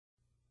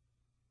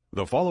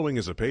The following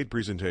is a paid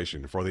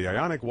presentation for the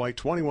Ionic White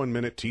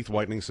 21-minute teeth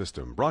whitening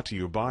system, brought to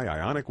you by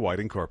Ionic White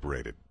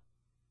Incorporated.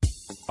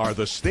 Are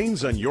the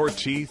stains on your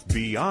teeth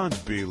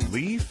beyond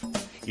belief?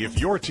 If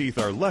your teeth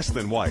are less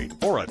than white,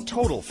 or a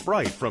total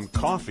fright from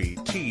coffee,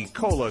 tea,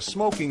 cola,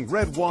 smoking,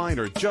 red wine,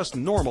 or just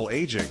normal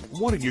aging,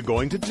 what are you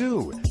going to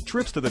do?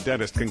 Trips to the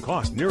dentist can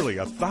cost nearly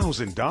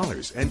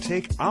 $1,000 and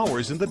take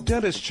hours in the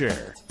dentist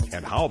chair.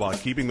 And how about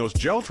keeping those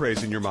gel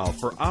trays in your mouth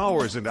for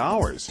hours and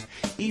hours?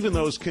 Even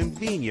those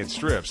convenient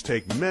strips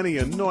take many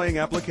annoying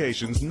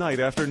applications night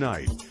after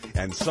night.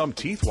 And some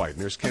teeth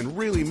whiteners can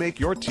really make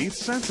your teeth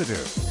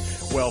sensitive.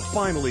 Well,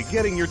 finally,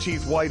 getting your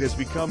teeth white has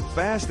become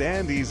fast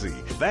and easy,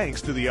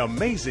 thanks to the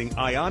amazing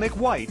Ionic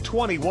White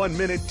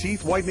 21-minute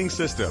teeth whitening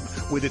system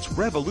with its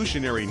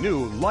revolutionary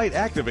new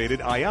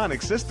light-activated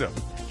ionic system.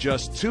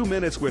 Just 2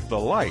 minutes with the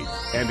light,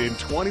 and in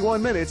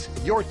 21 minutes,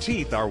 your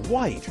teeth are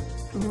white.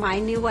 My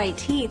new white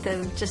teeth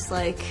have just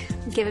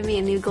given me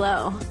a new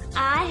glow.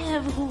 I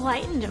have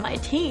whitened my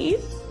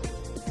teeth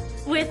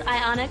with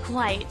Ionic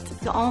White.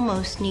 You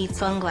almost need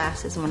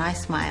sunglasses when I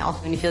smile.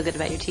 When you feel good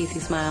about your teeth,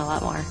 you smile a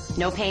lot more.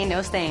 No pain,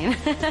 no stain.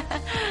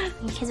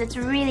 Because it's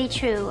really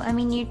true. I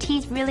mean, your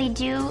teeth really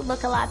do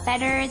look a lot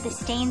better. The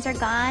stains are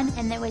gone,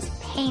 and it was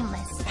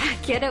painless.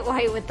 Get it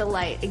white with the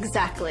light,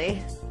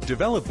 exactly.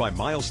 Developed by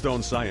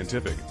Milestone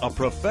Scientific, a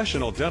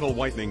professional dental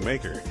whitening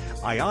maker,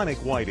 Ionic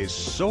White is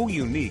so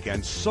unique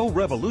and so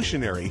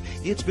revolutionary,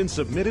 it's been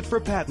submitted for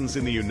patents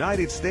in the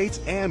United States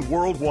and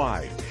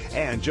worldwide.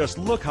 And just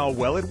look how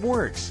well it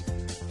works.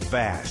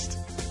 Fast,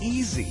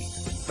 easy,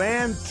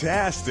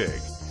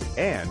 fantastic.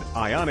 And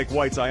Ionic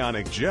White's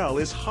ionic gel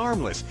is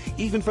harmless,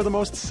 even for the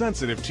most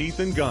sensitive teeth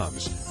and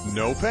gums.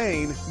 No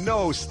pain,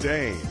 no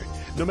stain.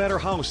 No matter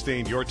how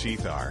stained your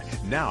teeth are,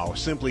 now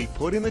simply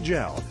put in the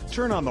gel,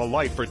 turn on the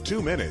light for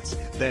 2 minutes,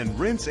 then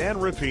rinse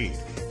and repeat.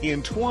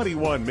 In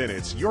 21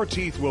 minutes, your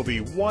teeth will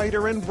be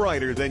whiter and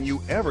brighter than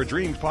you ever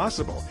dreamed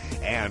possible.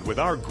 And with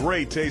our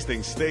great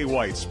tasting Stay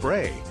White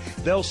spray,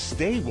 they'll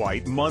stay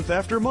white month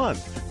after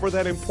month for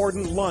that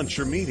important lunch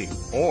or meeting,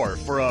 or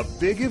for a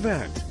big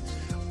event.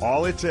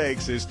 All it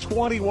takes is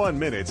 21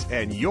 minutes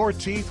and your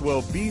teeth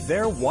will be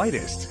their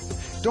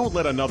whitest. Don't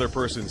let another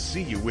person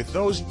see you with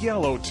those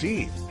yellow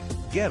teeth.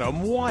 Get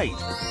them white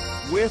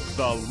with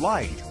the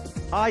light,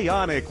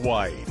 Ionic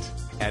White.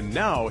 And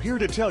now, here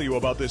to tell you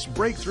about this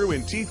breakthrough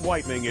in teeth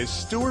whitening is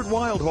Stuart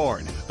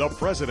Wildhorn, the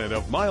president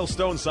of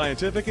Milestone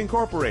Scientific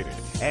Incorporated,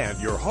 and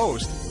your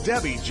host,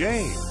 Debbie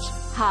James.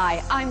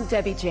 Hi, I'm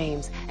Debbie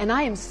James, and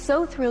I am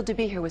so thrilled to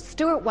be here with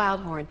Stuart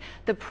Wildhorn,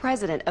 the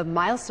president of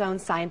Milestone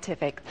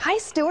Scientific. Hi,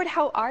 Stuart,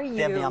 how are you?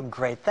 Debbie, I'm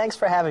great. Thanks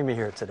for having me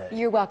here today.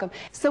 You're welcome.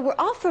 So we're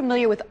all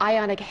familiar with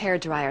ionic hair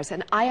dryers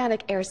and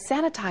ionic air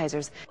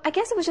sanitizers. I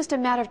guess it was just a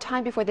matter of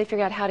time before they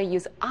figured out how to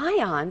use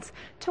ions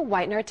to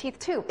whiten our teeth,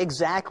 too.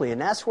 Exactly,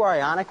 and that's where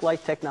ionic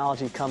light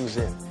technology comes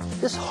in.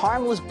 This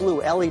harmless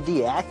blue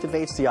LED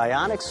activates the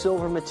ionic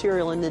silver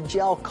material in the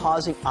gel,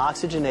 causing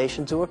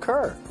oxygenation to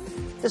occur.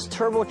 This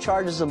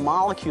turbocharges the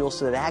molecule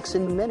so that it acts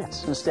in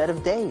minutes instead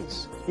of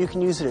days. You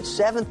can use it at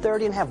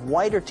 7:30 and have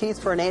whiter teeth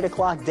for an 8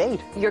 o'clock date.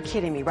 You're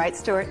kidding me, right,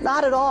 Stuart?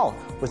 Not at all.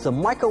 With the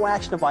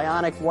micro-action of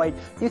Ionic White,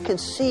 you can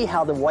see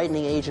how the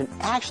whitening agent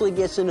actually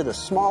gets into the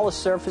smallest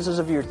surfaces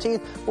of your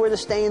teeth where the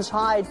stains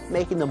hide,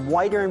 making them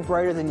whiter and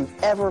brighter than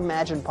you've ever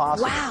imagined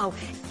possible. Wow!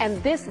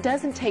 And this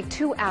doesn't take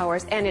 2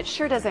 hours, and it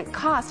sure doesn't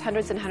cost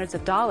hundreds and hundreds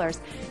of dollars.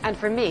 And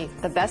for me,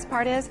 the best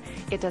part is,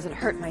 it doesn't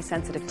hurt my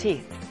sensitive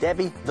teeth.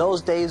 Debbie,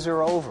 those days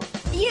are over.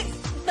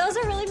 Those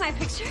are really my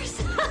pictures?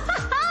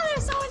 They're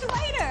so much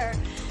whiter.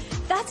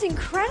 That's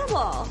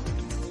incredible.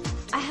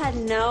 I had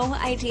no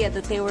idea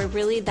that they were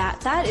really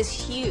that is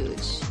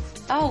huge.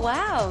 Oh,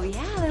 wow.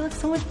 Yeah, they look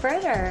so much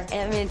further.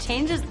 I mean, it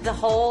changes the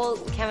whole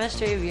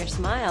chemistry of your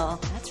smile.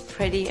 That's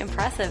pretty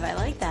impressive. I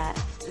like that.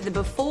 The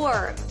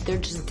before, they're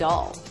just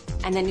dull.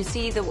 And then you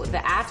see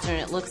the after,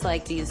 and it looks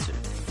like these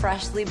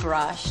freshly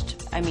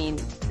brushed. I mean,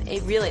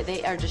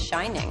 they are just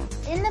shining.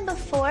 In the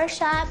before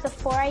shot,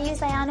 before I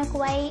use Ionic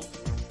White,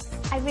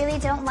 I really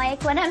don't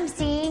like when I'm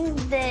seeing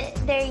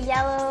their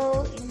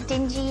yellow,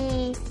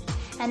 dingy,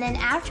 and then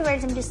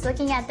afterwards I'm just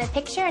looking at the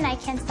picture and I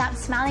can't stop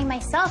smiling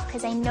myself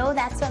because I know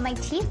that's what my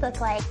teeth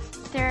look like.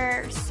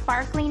 They're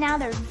sparkly now,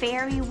 they're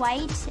very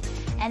white,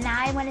 and now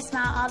I want to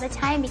smile all the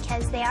time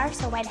because they are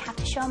so white I have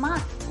to show them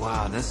off.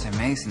 Wow, that's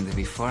amazing, the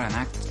before and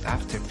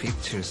after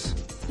pictures.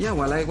 Yeah,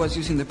 while I was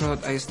using the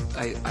product,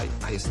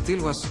 I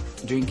still was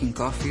drinking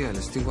coffee, I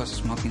still was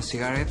smoking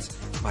cigarettes,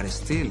 but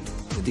still,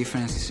 the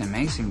difference is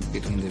amazing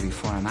between the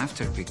before and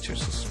after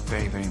pictures. It's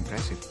very, very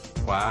impressive.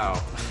 Wow.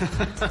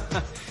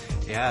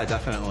 Yeah,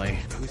 definitely.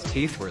 Whose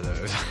teeth were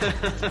those?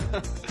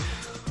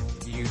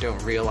 You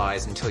don't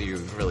realize until you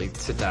really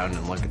sit down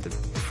and look at the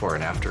before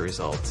and after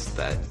results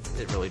that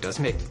it really does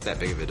make that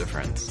big of a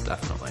difference,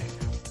 definitely.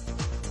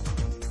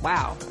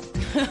 Wow.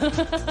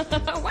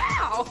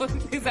 Wow!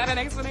 Is that an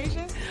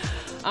explanation?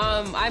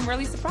 I'm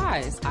really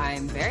surprised.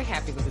 I'm very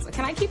happy with this.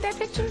 Can I keep that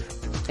picture?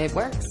 It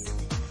works.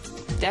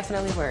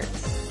 Definitely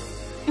works.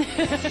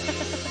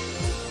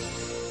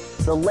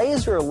 The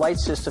laser or light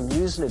system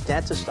used in a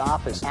dentist's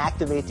office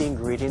activate the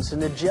ingredients in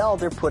the gel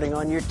they're putting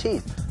on your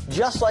teeth,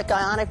 just like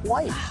Ionic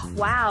White.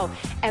 Wow,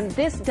 and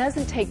this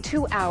doesn't take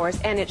 2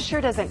 hours, and it sure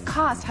doesn't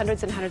cost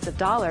hundreds and hundreds of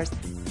dollars.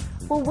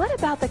 Well, what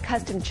about the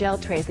custom gel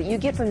trays that you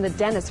get from the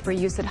dentist for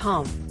use at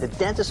home? The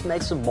dentist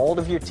makes a mold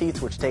of your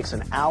teeth, which takes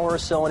an hour or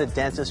so in a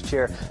dentist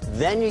chair.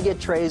 Then you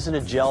get trays in a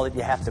gel that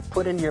you have to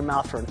put into your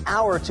mouth for an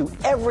hour or two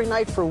every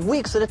night for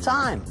weeks at a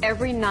time.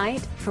 Every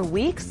night for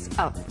weeks?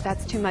 Oh,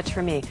 that's too much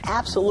for me.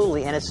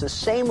 Absolutely, and it's the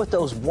same with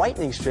those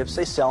whitening strips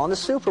they sell in the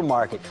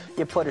supermarket.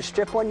 You put a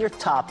strip on your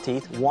top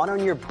teeth, one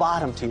on your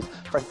bottom teeth,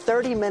 for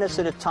 30 minutes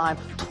at a time,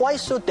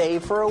 twice a day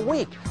for a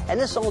week. And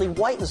this only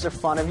whitens the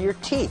front of your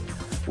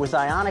teeth. With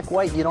Ionic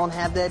White, you don't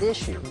have that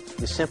issue.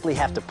 You simply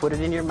have to put it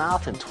in your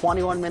mouth, and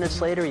 21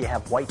 minutes later, you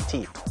have white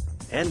teeth.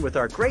 And with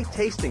our great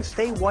tasting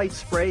Stay White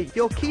spray,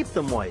 you'll keep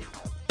them white.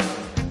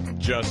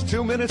 Just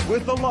 2 minutes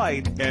with the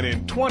light, and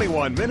in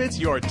 21 minutes,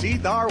 your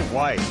teeth are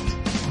white.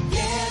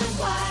 Get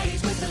white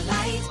with the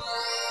light.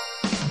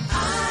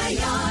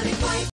 Ionic White.